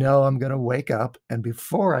that I know I'm going to wake up, and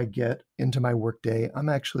before I get into my workday, I'm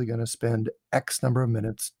actually going to spend X number of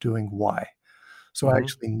minutes doing Y. So I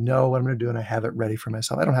actually know what I'm going to do, and I have it ready for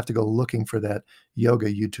myself. I don't have to go looking for that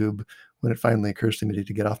yoga YouTube when it finally occurs to me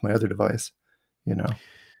to get off my other device, Do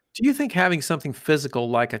you think having something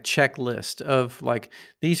physical like a checklist of like,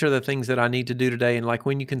 these are the things that I need to do today, and like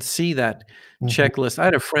when you can see that checklist? I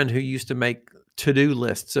had a friend who used to make to-do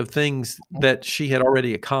lists of things that she had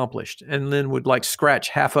already accomplished and then would like scratch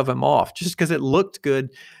half of them off just because it looked good,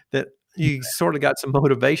 that you sort of got some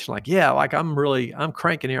motivation. Like, yeah, like I'm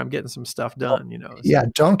cranking here. I'm getting some stuff done, So. Yeah.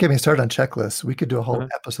 Don't get me started on checklists. We could do a whole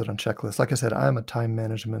episode on checklists. Like I said, I'm a time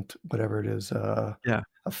management, whatever it is. A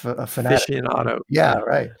fanatic. Aficionado. Yeah.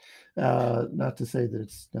 Right. Not to say that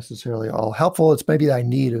it's necessarily all helpful. It's maybe I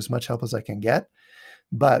need as much help as I can get,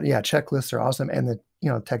 but yeah, checklists are awesome. And the,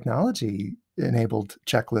 technology enabled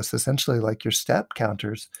checklists, essentially like your step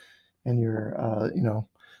counters and your,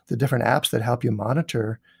 the different apps that help you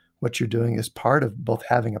monitor what you're doing is part of both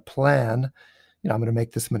having a plan. I'm going to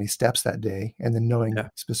make this many steps that day, and then knowing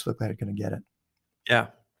specifically how you're going to get it. Yeah.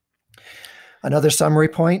 Another summary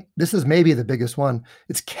point. This is maybe the biggest one.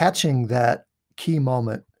 It's catching that key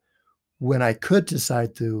moment when I could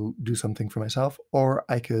decide to do something for myself, or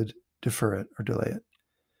I could defer it or delay it.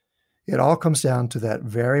 It all comes down to that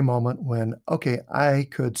very moment when, okay, I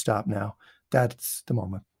could stop now. That's the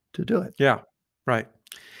moment to do it. Yeah, right.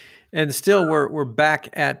 And still, we're back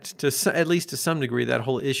at least to some degree, that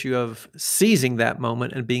whole issue of seizing that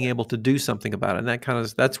moment and being able to do something about it.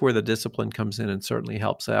 And that's where the discipline comes in and certainly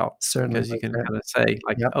helps out. Certainly, because you can kind of say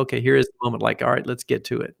like, okay, here is the moment. Like, all right, let's get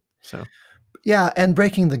to it. So. Yeah, and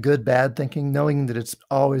breaking the good, bad thinking, knowing that it's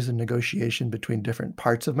always a negotiation between different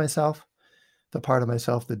parts of myself. The part of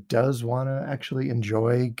myself that does want to actually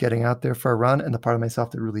enjoy getting out there for a run, and the part of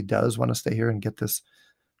myself that really does want to stay here and get this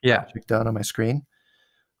project done on my screen.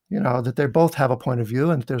 That they both have a point of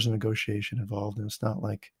view, and that there's a negotiation involved. And it's not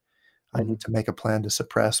like I need to make a plan to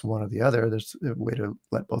suppress one or the other. There's a way to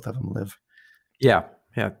let both of them live. Yeah.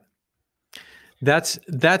 That's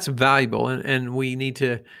valuable, and we need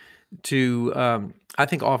to I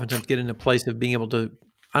think oftentimes get in a place of being able to,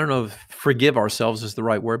 I don't know if forgive ourselves is the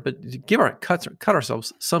right word, but cut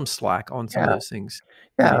ourselves some slack on some of those things.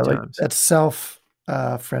 Yeah, like that self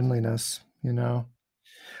friendliness,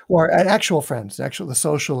 or actual friends, the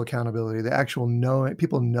social accountability, the actual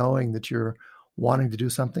people knowing that you're wanting to do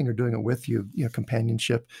something or doing it with you,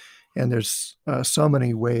 companionship. And there's so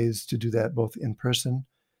many ways to do that, both in person,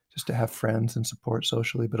 just to have friends and support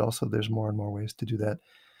socially, but also there's more and more ways to do that.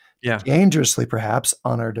 Yeah. Dangerously, perhaps,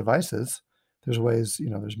 on our devices. There's ways,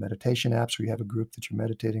 there's meditation apps where you have a group that you're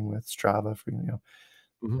meditating with, Strava,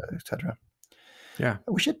 et cetera. Yeah.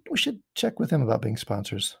 We should check with them about being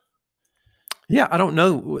sponsors. Yeah, I don't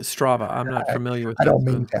know Strava. I'm not familiar with. I don't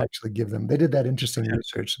mean to actually give them. They did that interesting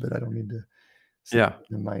research, but I don't mean to.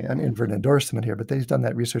 In my for an endorsement here, but they've done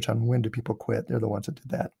that research on when do people quit. They're the ones that did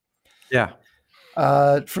that. Yeah.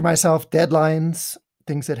 For myself, deadlines,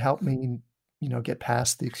 things that help me, get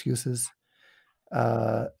past the excuses,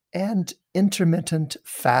 and intermittent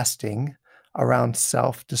fasting around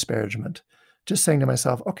self-disparagement. Just saying to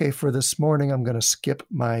myself, okay, for this morning, I'm going to skip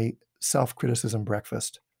my self-criticism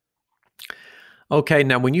breakfast. Okay,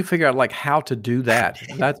 now when you figure out like how to do that,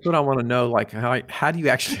 that's what I want to know. Like how do you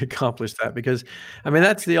actually accomplish that? Because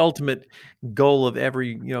that's the ultimate goal of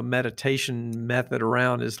every meditation method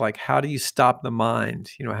around, is like, how do you stop the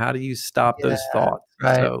mind? How do you stop those thoughts?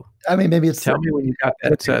 Right. So maybe it's tell me when you got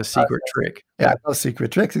that secret trick. Yeah, no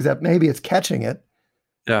secret tricks, except maybe it's catching it.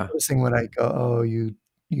 Yeah. Noticing when I go, oh, you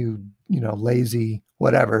lazy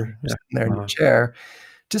whatever, sitting there in your chair.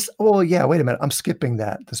 yeah, wait a minute. I'm skipping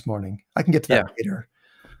that this morning. I can get to that later.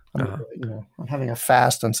 I'm having a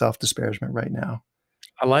fast on self-disparagement right now.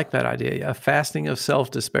 I like that idea. Yeah. Fasting of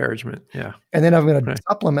self-disparagement. Yeah. And then I'm going to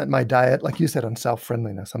supplement my diet, like you said, on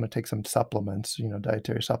self-friendliness. I'm going to take some supplements,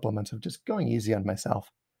 dietary supplements of just going easy on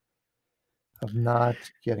myself, of not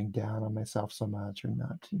getting down on myself so much, or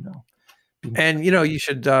not, And, you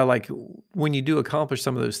should, like, when you do accomplish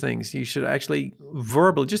some of those things, you should actually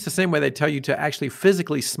verbally, just the same way they tell you to actually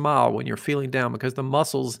physically smile when you're feeling down, because the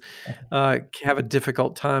muscles have a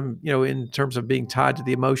difficult time, in terms of being tied to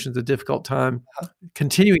the emotions, a difficult time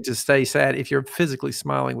continuing to stay sad if you're physically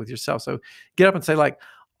smiling with yourself. So get up and say, like,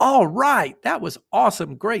 all right, that was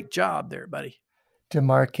awesome. Great job there, buddy.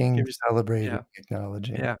 Demarking, celebrating,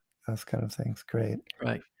 acknowledging, those kind of things. Great.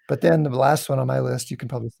 Right. But then the last one on my list, you can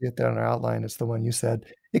probably see it there on our outline. It's the one you said.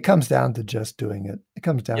 It comes down to just doing it. It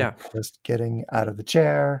comes down to just getting out of the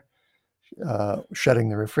chair, shutting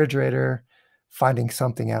the refrigerator, finding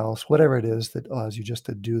something else, whatever it is that allows you just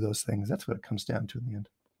to do those things. That's what it comes down to in the end.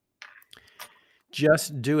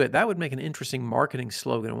 Just do it. That would make an interesting marketing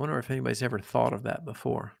slogan. I wonder if anybody's ever thought of that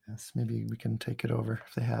before. Yes, maybe we can take it over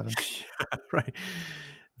if they haven't. Right.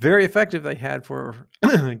 Very effective they had for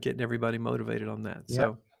getting everybody motivated on that.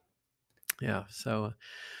 So. Yeah. So,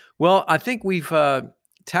 well, I think we've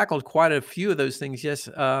tackled quite a few of those things. Yes.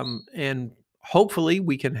 And hopefully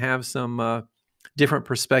we can have some different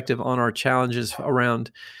perspective on our challenges around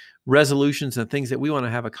resolutions and things that we want to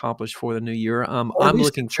have accomplished for the new year. I'm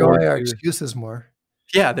looking forward to our excuses more.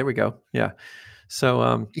 Yeah, there we go. Yeah.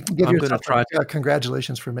 So you can give yourself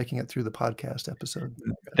congratulations for making it through the podcast episode.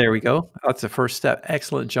 There we go. That's the first step.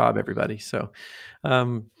 Excellent job, everybody. So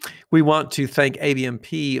we want to thank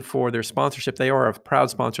ABMP for their sponsorship. They are a proud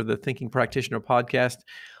sponsor of the Thinking Practitioner podcast.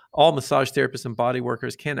 All massage therapists and body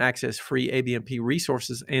workers can access free ABMP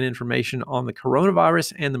resources and information on the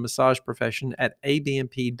coronavirus and the massage profession at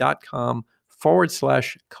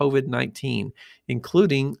abmp.com/COVID-19,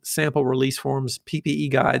 including sample release forms,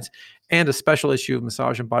 PPE guides, and a special issue of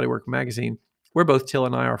Massage and Bodywork magazine, where both Till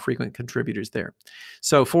and I are frequent contributors there.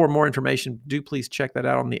 So for more information, do please check that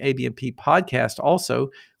out on the ABMP podcast also,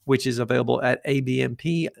 which is available at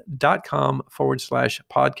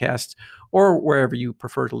abmp.com/podcast, or wherever you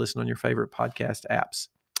prefer to listen on your favorite podcast apps.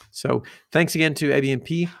 So thanks again to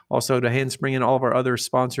ABMP, also to Handspring and all of our other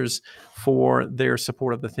sponsors for their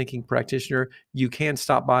support of the Thinking Practitioner. You can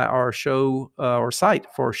stop by our show or site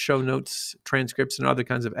for show notes, transcripts, and other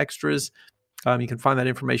kinds of extras. You can find that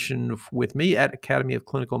information with me at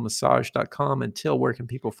academyofclinicalmassage.com. Until, where can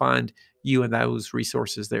people find you and those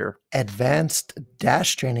resources there?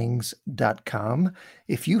 Advanced-trainings.com.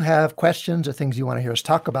 If you have questions or things you want to hear us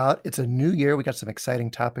talk about, it's a new year. We got some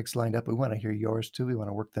exciting topics lined up. We want to hear yours too. We want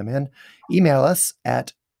to work them in. Email us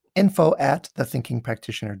at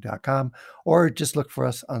info@thethinkingpractitioner.com, or just look for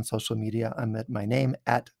us on social media. I'm at my name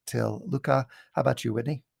at Till Luca. How about you,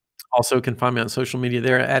 Whitney? Also can find me on social media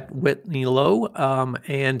there at Whitney Lowe.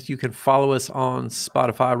 And you can follow us on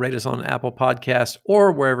Spotify, rate us on Apple Podcasts,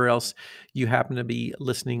 or wherever else you happen to be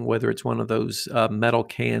listening, whether it's one of those metal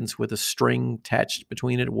cans with a string attached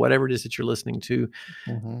between it, whatever it is that you're listening to.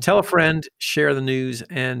 Mm-hmm. Tell a friend, share the news,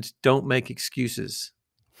 and don't make excuses.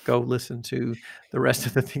 Go listen to the rest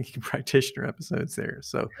of the Thinking Practitioner episodes there.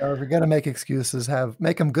 So if you're going to make excuses,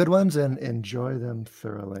 make them good ones and enjoy them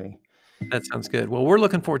thoroughly. That sounds good. Well, we're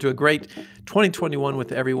looking forward to a great 2021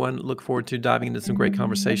 with everyone. Look forward to diving into some great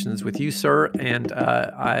conversations with you, sir. And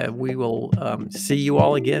we will see you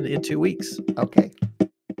all again in 2 weeks. Okay.